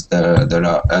enterprise that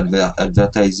are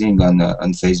advertising on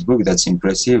Facebook, that's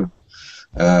impressive.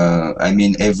 I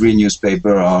mean, every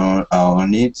newspaper are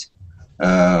on it.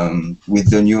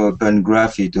 With the new Open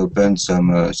Graph, it opens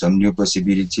some new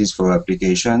possibilities for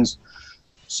applications.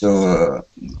 So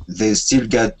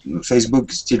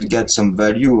Facebook still got some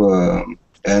value,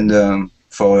 and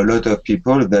for a lot of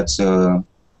people, that's a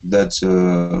lot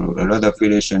of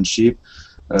relationship,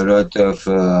 a lot of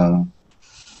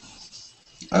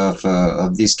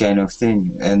this kind of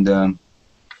thing, and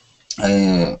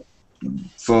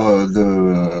for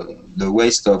the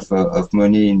waste of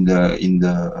money in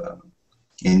the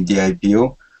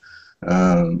IPO,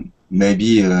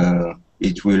 maybe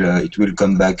it will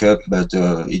come back up, but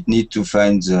it needs to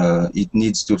find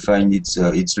its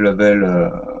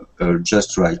level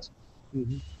just right.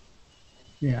 Mm-hmm.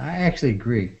 Yeah, I actually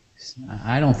agree.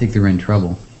 I don't think they're in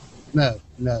trouble. No,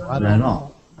 I don't. Not at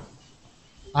all.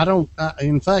 I don't.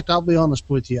 In fact, I'll be honest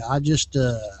with you. I just,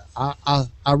 I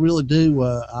really do.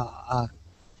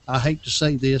 I hate to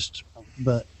say this,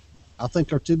 but I think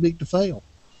they're too big to fail.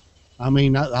 I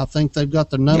mean, I think they've got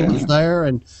the numbers there,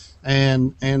 and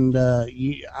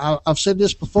I've said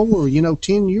this before.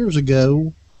 10 years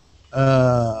ago,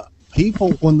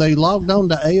 people, when they logged on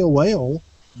to AOL,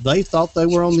 they thought they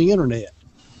were on the internet.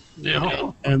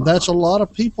 Yeah. And that's a lot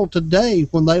of people today.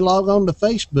 When they log on to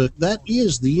Facebook, that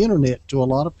is the internet to a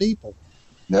lot of people.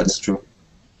 That's true.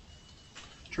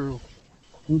 True.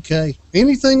 Okay.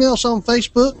 Anything else on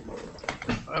Facebook?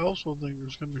 I also think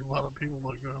there's going to be a lot of people that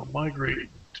are going to migrate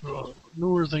to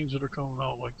newer things that are coming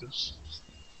out like this.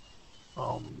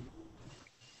 What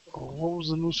was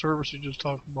the new service you just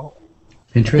talked about?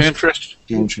 Pinterest.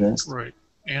 Right.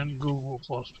 And Google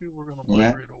Plus. People are going to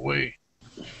migrate away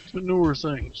to newer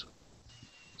things.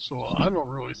 So I don't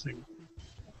really think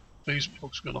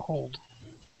Facebook's going to hold.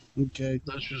 Okay.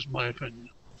 That's just my opinion.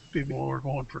 People are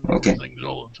going for newer things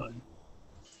all the time.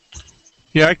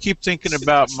 Yeah, I keep thinking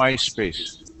about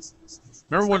MySpace.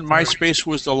 Remember when MySpace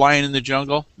was the lion in the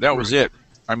jungle? That was it.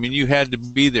 I mean, you had to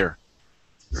be there.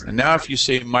 And now if you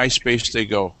say MySpace, they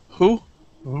go, who?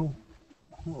 Oh,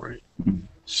 all right.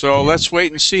 So let's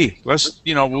wait and see.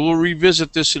 We'll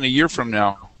revisit this in a year from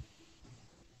now.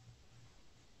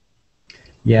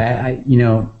 Yeah, I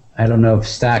don't know if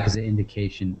stock is an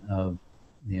indication of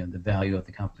the value of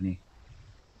the company.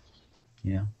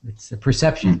 It's a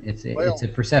perception. It's a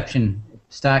perception.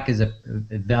 Stock is a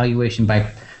valuation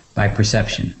by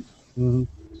perception. Mm-hmm.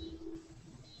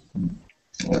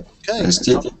 Okay.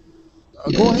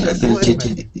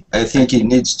 I think it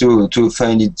needs to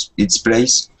find its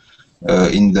place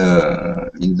in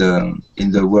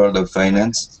the world of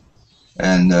finance,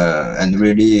 and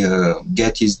really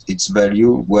get its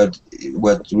value. What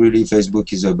really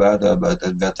Facebook is about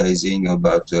advertising,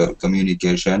 about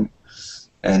communication,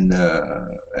 and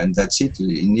that's it.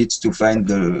 It needs to find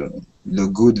the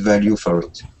good value for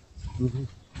it. Mm-hmm.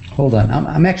 Hold on,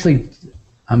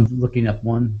 I'm looking up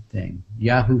one thing.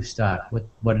 Yahoo stock.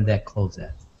 What did that close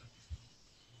at?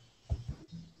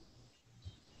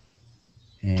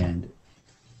 And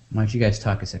why don't you guys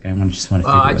talk a second? I'm just going to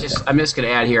going to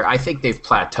add here. I think they've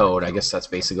plateaued. I guess that's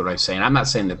basically what I'm saying. I'm not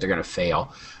saying that they're going to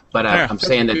fail, but I'm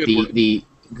saying that the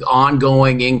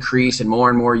ongoing increase and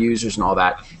more users and all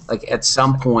that, like at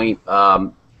some point,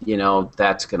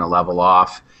 that's going to level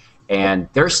off, and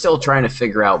they're still trying to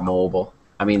figure out mobile.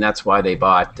 I mean, that's why they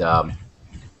bought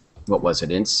what was it?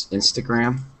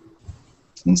 Instagram.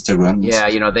 Instagram. Yeah,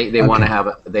 they want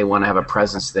to have a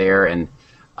presence there, and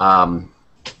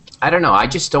I don't know. I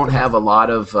just don't have a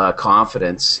lot of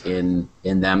confidence in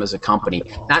them as a company.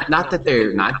 Not that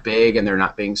they're not big and they're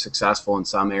not being successful in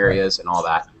some areas and all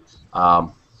that,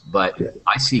 but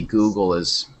I see Google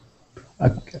as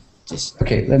just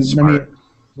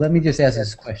Let me just ask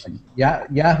this question.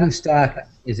 Yahoo stock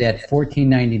is at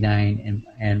 $14.99,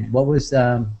 and what was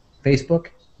Facebook?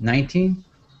 19?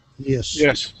 Yes.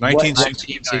 Yes.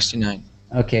 1969.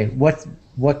 Okay.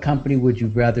 What company would you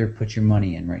rather put your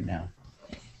money in right now?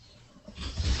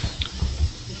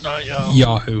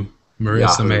 Yahoo.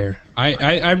 Marissa Mayer.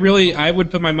 I would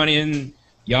put my money in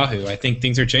Yahoo. I think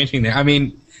things are changing there. I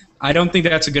mean, I don't think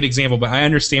that's a good example, but I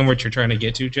understand what you're trying to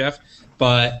get to, Jeff.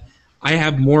 But I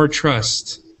have more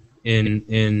trust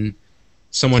in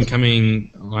someone coming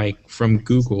like from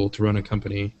Google to run a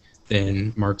company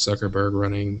than Mark Zuckerberg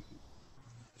running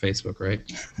Facebook, right?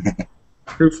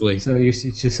 Truthfully. So you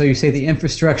say the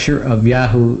infrastructure of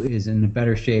Yahoo is in a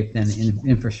better shape than the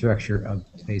infrastructure of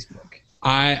Facebook.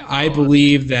 I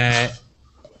believe that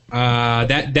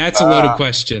that's a loaded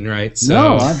question, right?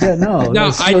 So,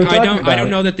 no. I don't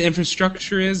know that the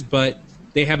infrastructure is, but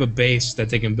they have a base that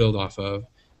they can build off of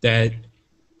that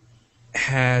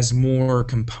has more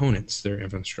components. Their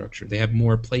infrastructure, they have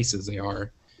more places.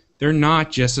 They're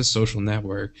not just a social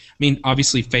network. I mean,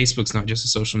 obviously, Facebook's not just a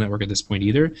social network at this point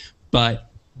either,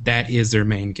 but that is their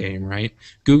main game, right?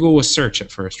 Google was search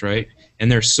at first, right?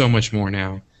 And there's so much more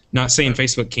now. Not saying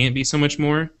Facebook can't be so much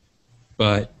more,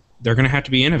 but they're going to have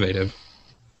to be innovative.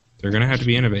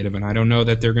 And I don't know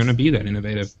that they're going to be that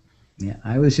innovative. Yeah,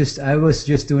 I was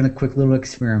just doing a quick little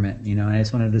experiment, and I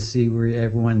just wanted to see where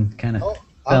everyone kind of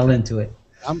fell into it.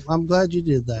 I'm glad you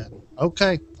did that.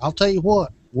 Okay, I'll tell you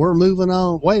what. We're moving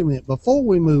on. Wait a minute. Before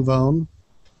we move on,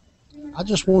 I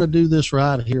just want to do this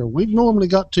right here. We've normally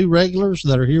got two regulars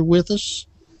that are here with us.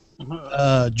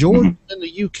 George in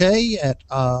the UK at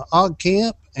Odd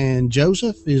Camp, and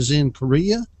Joseph is in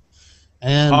Korea.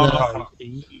 And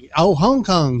Hong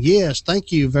Kong. Yes,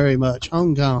 thank you very much,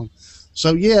 Hong Kong.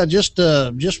 So yeah, just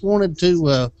wanted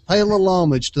to pay a little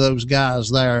homage to those guys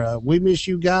there. We miss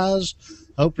you guys.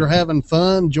 Hope you're having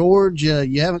fun, George.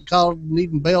 You haven't called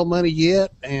needing bail money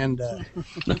yet, and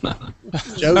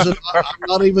Joseph, I'm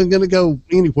not even going to go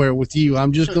anywhere with you.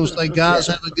 I'm just going to say, guys,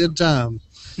 have a good time.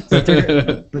 But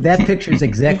that picture is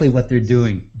exactly what they're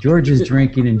doing. George is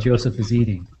drinking and Joseph is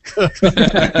eating.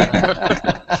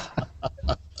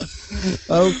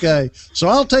 Okay, so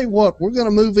I'll tell you what, we're going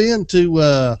to move into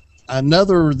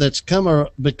another that's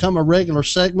become a regular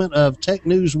segment of Tech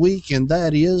News Week, and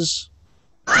that is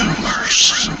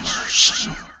rumors.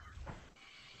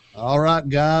 All right,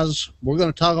 guys, we're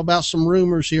going to talk about some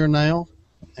rumors here now,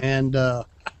 and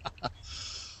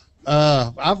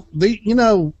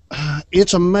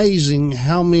it's amazing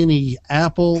how many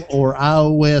Apple or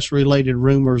iOS related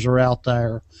rumors are out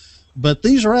there. But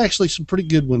these are actually some pretty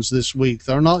good ones this week.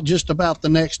 They're not just about the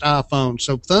next iPhone.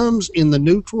 So thumbs in the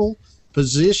neutral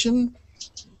position.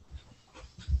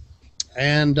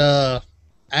 And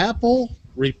Apple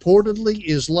reportedly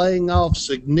is laying off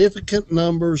significant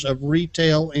numbers of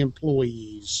retail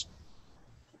employees.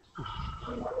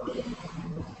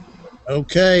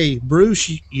 Okay,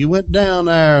 Bruce, you went down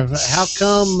there. How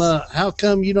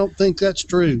come you don't think that's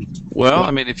true? Well,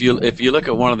 I mean, if you look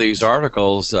at one of these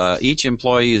articles, each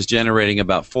employee is generating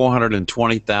about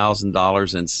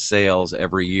 $420,000 in sales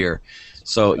every year.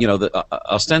 So,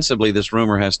 ostensibly this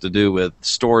rumor has to do with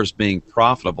stores being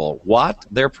profitable. What?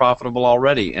 They're profitable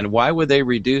already, and why would they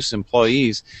reduce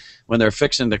employees when they're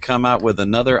fixing to come out with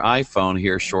another iPhone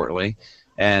here shortly?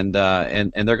 And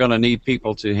they're going to need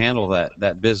people to handle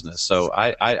that business. So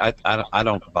I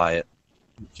don't buy it.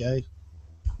 Okay.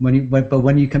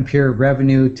 When you compare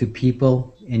revenue to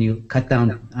people and you cut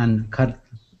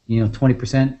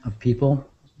 20% of people,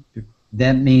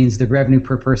 that means the revenue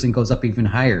per person goes up even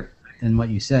higher than what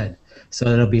you said. So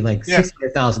it'll be like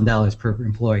 $600,000 per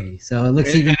employee. So it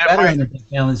looks even better on the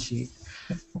balance sheet.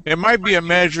 It might be a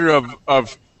measure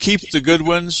of keep the good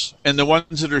ones, and the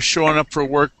ones that are showing up for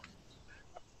work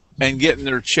and getting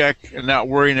their check and not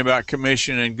worrying about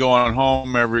commission and going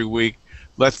home every week,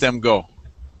 let them go.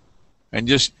 And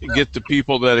just get the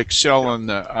people that excel in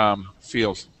the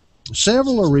field.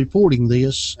 Several are reporting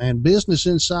this, and Business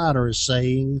Insider is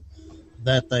saying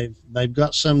that they've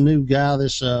got some new guy,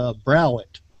 this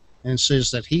Browett, and says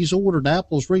that he's ordered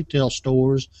Apple's retail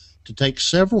stores to take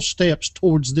several steps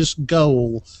towards this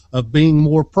goal of being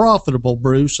more profitable.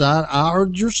 Bruce, I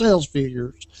heard your sales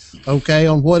figures, okay,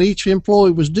 on what each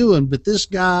employee was doing, but this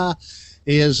guy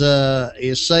is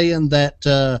saying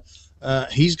that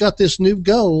he's got this new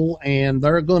goal, and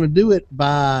they're going to do it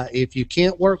by, if you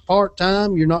can't work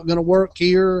part-time, you're not going to work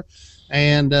here,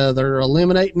 and they're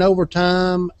eliminating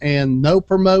overtime and no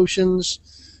promotions.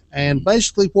 And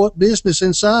basically what Business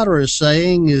Insider is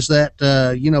saying is that,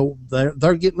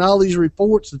 they're getting all these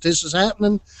reports that this is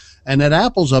happening, and that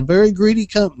Apple's a very greedy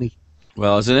company.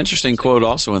 Well, there's an interesting quote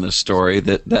also in this story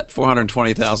that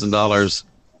 $420,000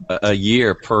 a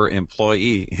year per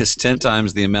employee is 10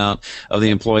 times the amount of the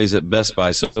employees at Best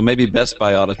Buy. So maybe Best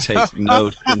Buy ought to take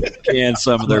note and can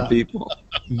some of their people.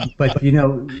 But,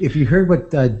 if you heard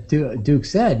what Duke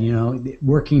said,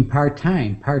 working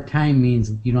part-time. Part-time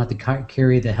means you don't have to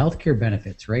carry the health care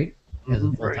benefits, right, as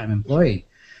a full-time employee.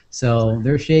 So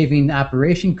they're shaving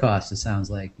operation costs, it sounds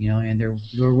like, and they're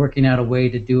working out a way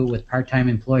to do it with part-time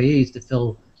employees to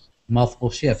fill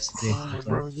multiple shifts. They're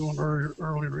probably doing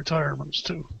early retirements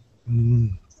too.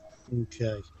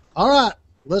 Okay. All right.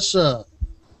 Let's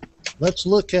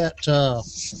look at the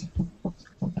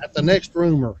next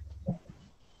rumor.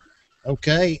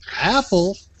 Okay.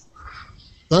 Apple,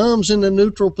 thumbs in the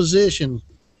neutral position.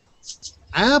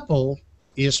 Apple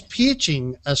is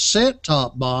pitching a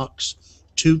set-top box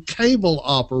to cable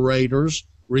operators,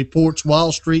 reports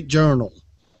Wall Street Journal.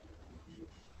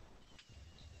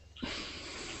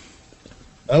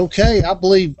 Okay, I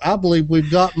believe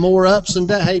we've got more ups and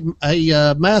downs.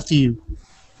 Hey, Matthew,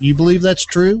 you believe that's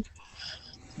true?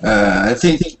 I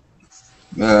think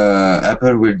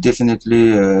Apple will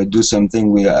definitely do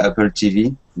something with Apple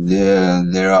TV.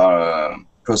 They are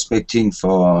prospecting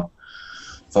for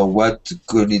what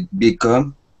could it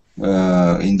become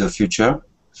in the future.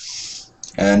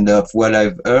 And of what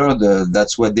I've heard,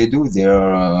 that's what they do. They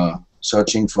are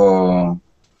searching for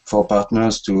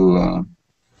partners to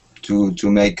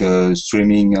make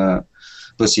streaming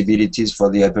possibilities for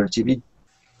the Apple TV.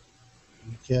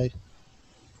 Okay.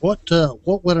 What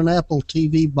would an Apple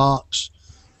TV box,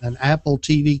 an Apple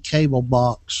TV cable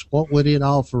box, what would it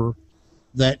offer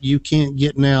that you can't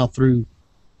get now through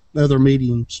other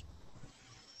mediums?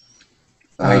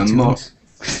 A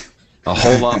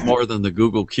whole lot more than the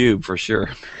Google Cube, for sure.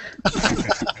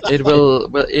 It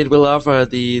will offer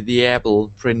the Apple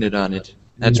printed on it.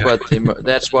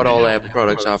 That's what all Apple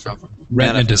products offer.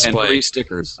 Retina And display. 3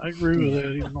 stickers. I agree with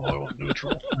that, even though I was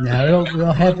neutral. Now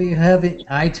they'll have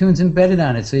iTunes embedded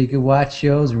on it, so you can watch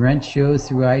shows, rent shows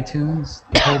through iTunes.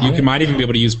 Might even be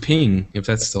able to use Ping if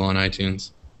that's still on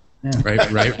iTunes. Yeah.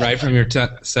 Right from your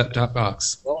set-top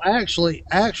box. Well, actually,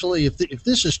 if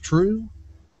this is true,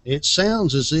 it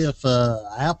sounds as if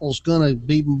Apple's going to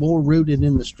be more rooted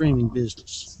in the streaming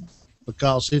business,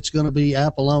 because it's going to be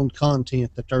Apple-owned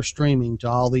content that they're streaming to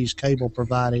all these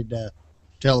cable-provided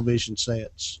television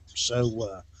sets.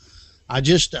 So I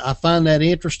find that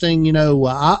interesting. You know,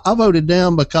 I voted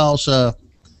down because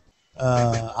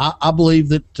I believe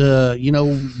that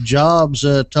Jobs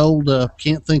told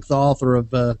can't think the author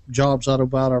of Jobs'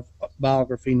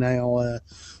 autobiography now,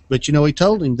 but he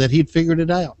told him that he'd figured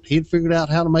it out. He'd figured out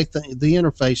how to make the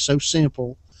interface so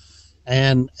simple,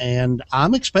 and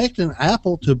I'm expecting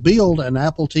Apple to build an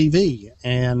Apple TV.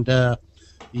 And I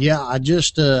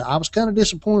was kind of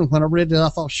disappointed when I read it. I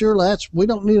thought, surely we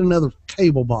don't need another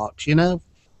cable box,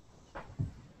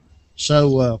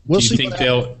 So we'll see.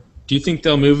 Do you think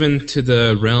they'll move into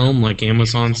the realm like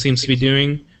Amazon seems to be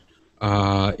doing,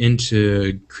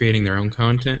 into creating their own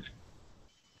content,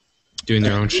 doing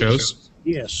their own shows?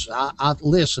 Yes, I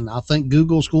listen. I think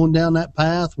Google's going down that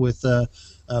path with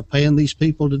paying these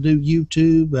people to do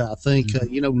YouTube. I think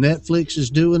Netflix is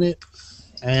doing it,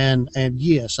 and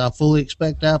yes, I fully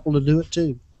expect Apple to do it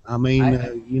too. I mean, I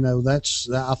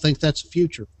think that's the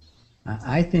future.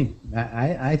 I think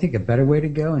a better way to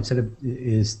go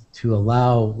is to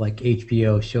allow like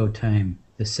HBO, Showtime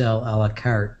to sell a la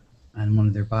carte on one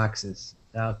of their boxes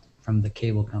out from the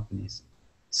cable companies.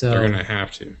 So they're gonna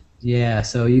have to. Yeah,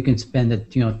 so you can spend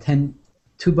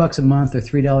 $2 a month or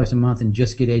 $3 a month and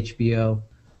just get HBO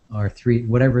or $3,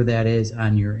 whatever that is,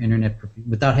 on your internet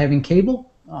without having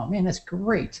cable. Oh man, that's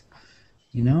great.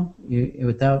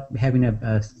 Without having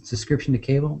a subscription to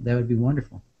cable, that would be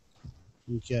wonderful.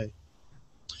 Okay.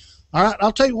 All right,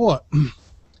 I'll tell you what.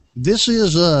 This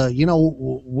is,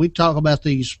 we talk about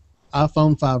these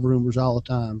iPhone 5 rumors all the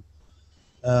time.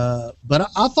 But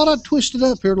I thought I'd twist it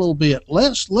up here a little bit.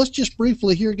 Let's just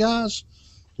briefly here, guys.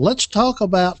 Let's talk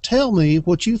about, tell me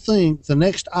what you think the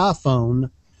next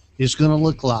iPhone is going to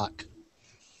look like.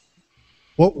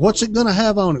 What's it going to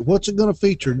have on it? What's it going to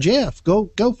feature? Jeff,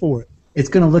 go for it. It's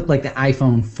going to look like the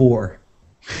iPhone 4.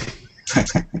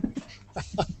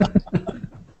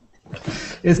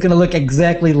 It's going to look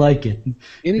exactly like it.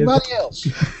 Anybody else?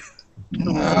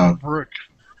 Brick.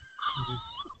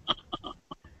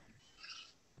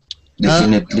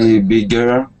 Definitely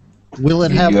bigger. Will it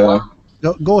have?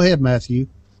 Go ahead, Matthew.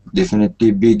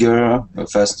 Definitely bigger,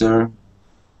 faster.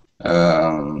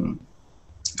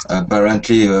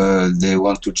 Apparently, they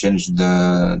want to change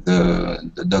the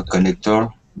dock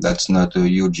connector. That's not a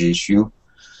huge issue.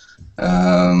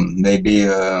 Maybe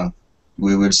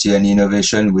we will see an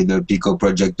innovation with a Pico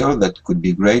projector. That could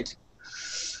be great.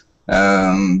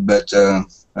 But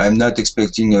I'm not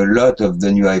expecting a lot of the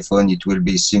new iPhone. It will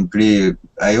be simply,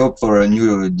 I hope for a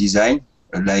new design,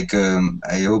 like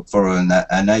I hope for an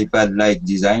iPad-like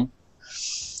design.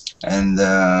 And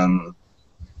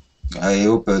I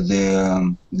hope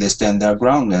they stand their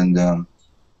ground and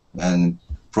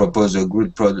propose a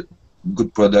good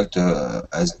product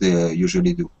as they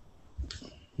usually do.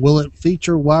 Will it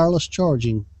feature wireless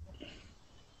charging?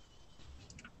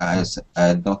 I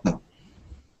don't know.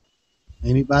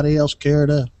 Anybody else care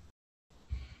to?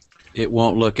 It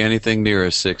won't look anything near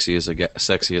as sexy as a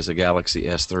Galaxy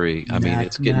S3. I mean,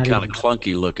 it's getting kind of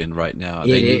clunky looking right now.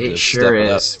 It sure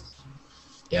is.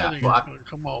 I Yeah, think it's going to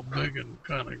come out big and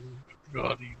kind of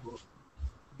gaudy. But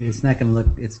It's not going to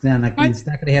look. It's not going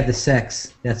to have the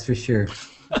sex. That's for sure.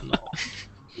 no.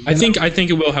 I think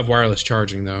it will have wireless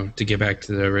charging though. To get back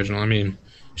to the original, I mean,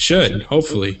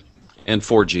 hopefully, and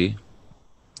 4G.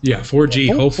 Yeah,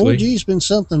 4G. Hopefully, 4G's been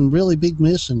something really big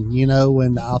missing,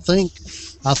 and I think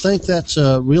that's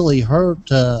really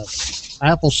hurt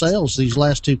Apple sales these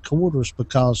last 2 quarters,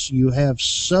 because you have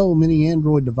so many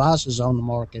Android devices on the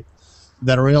market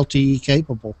that are LTE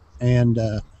capable, and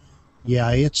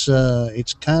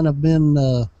it's kind of been,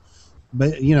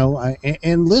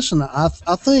 and listen,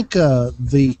 I think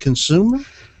the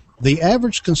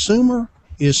average consumer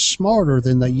is smarter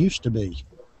than they used to be.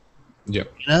 yeah.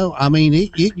 I mean,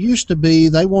 it used to be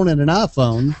they wanted an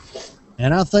iPhone,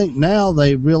 and I think now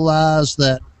they realize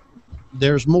that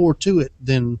there's more to it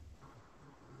than,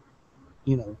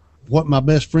 what my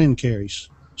best friend carries.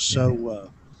 So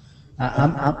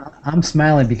I'm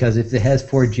smiling because if it has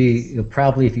 4G, it'll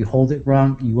probably, if you hold it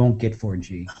wrong, you won't get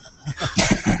 4G.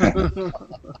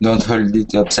 Don't hold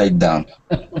it upside down.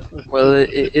 Well,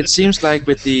 it seems like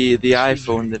with the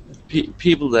iPhone that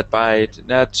people that buy it,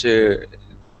 not to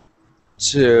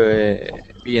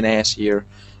be an ass here,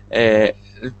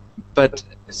 but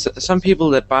some people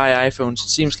that buy iPhones, it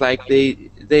seems like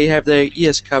they have their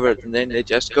ears covered and then they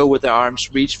just go with their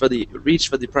arms, reach for the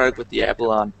product with the Apple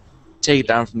on, take it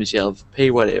down from the shelf, pay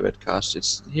whatever it costs.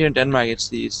 It's here in Denmark. It's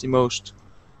the most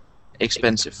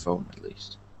expensive phone, at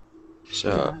least.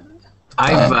 So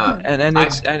I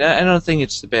don't think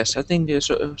it's the best. I think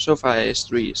so far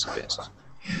S3 is the best.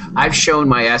 I've shown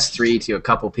my S3 to a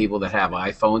couple people that have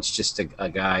iPhones, just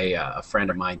a friend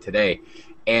of mine today,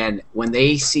 and when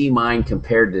they see mine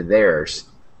compared to theirs,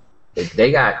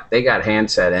 they got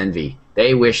handset envy.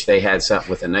 They wish they had something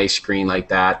with a nice screen like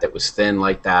that was thin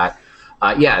like that.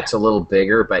 Yeah, it's a little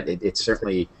bigger, but it's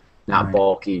certainly not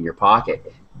bulky in your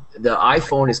pocket. The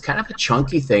iPhone is kind of a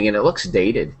chunky thing, and it looks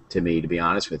dated to me, to be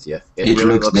honest with you. It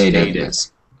really looks dated.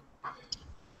 Yes.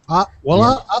 I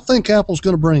think Apple's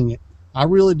going to bring it. I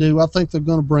really do. I think they're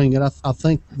going to bring it. I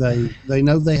think they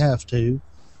know they have to,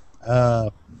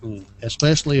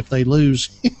 especially if they lose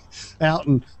out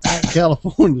in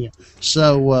California.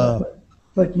 So,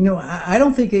 but I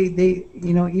don't think they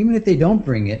even if they don't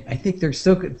bring it, I think the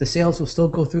sales will still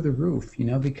go through the roof.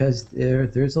 Because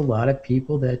there's a lot of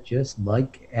people that just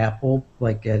like Apple,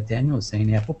 like Daniel was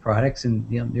saying, Apple products, and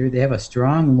they have a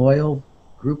strong, loyal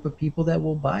group of people that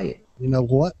will buy it. You know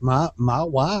what? My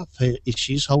wife,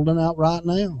 she's holding out right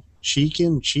now. She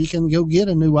can go get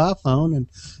a new iPhone,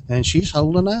 and she's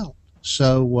holding out.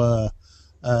 So,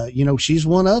 she's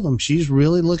one of them. She's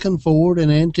really looking forward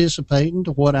and anticipating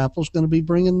to what Apple's going to be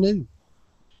bringing new.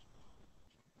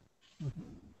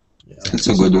 Yeah. That's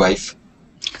a good wife.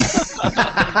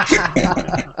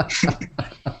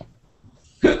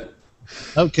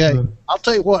 Okay, I'll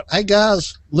tell you what. Hey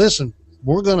guys, listen,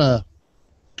 we're gonna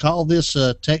call this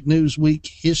Tech News Week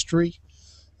history.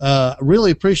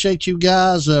 Really appreciate you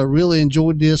guys. Really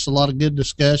enjoyed this. A lot of good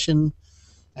discussion,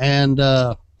 and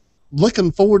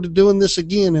looking forward to doing this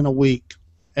again in a week.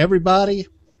 Everybody,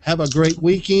 have a great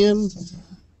weekend.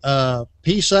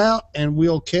 Peace out, and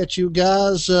we'll catch you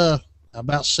guys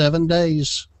about 7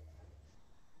 days.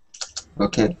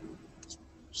 Okay.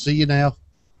 See you now.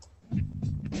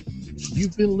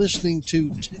 You've been listening to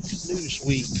Tech News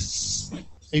Week,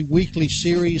 a weekly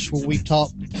series where we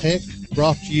talk tech,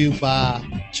 brought to you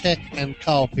by Tech and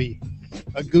Coffee,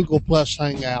 a Google Plus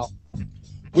Hangout.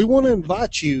 We want to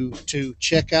invite you to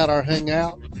check out our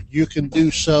Hangout. You can do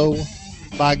so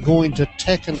by going to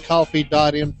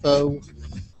techandcoffee.info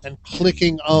and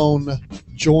clicking on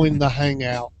Join the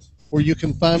Hangout, where you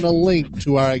can find a link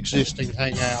to our existing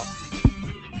Hangout.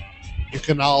 You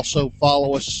can also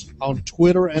follow us on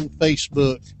Twitter and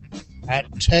Facebook at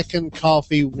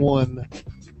TechandCoffee1.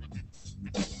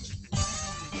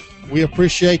 We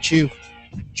appreciate you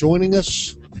joining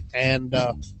us, and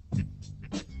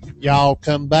y'all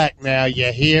come back now,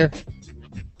 you hear?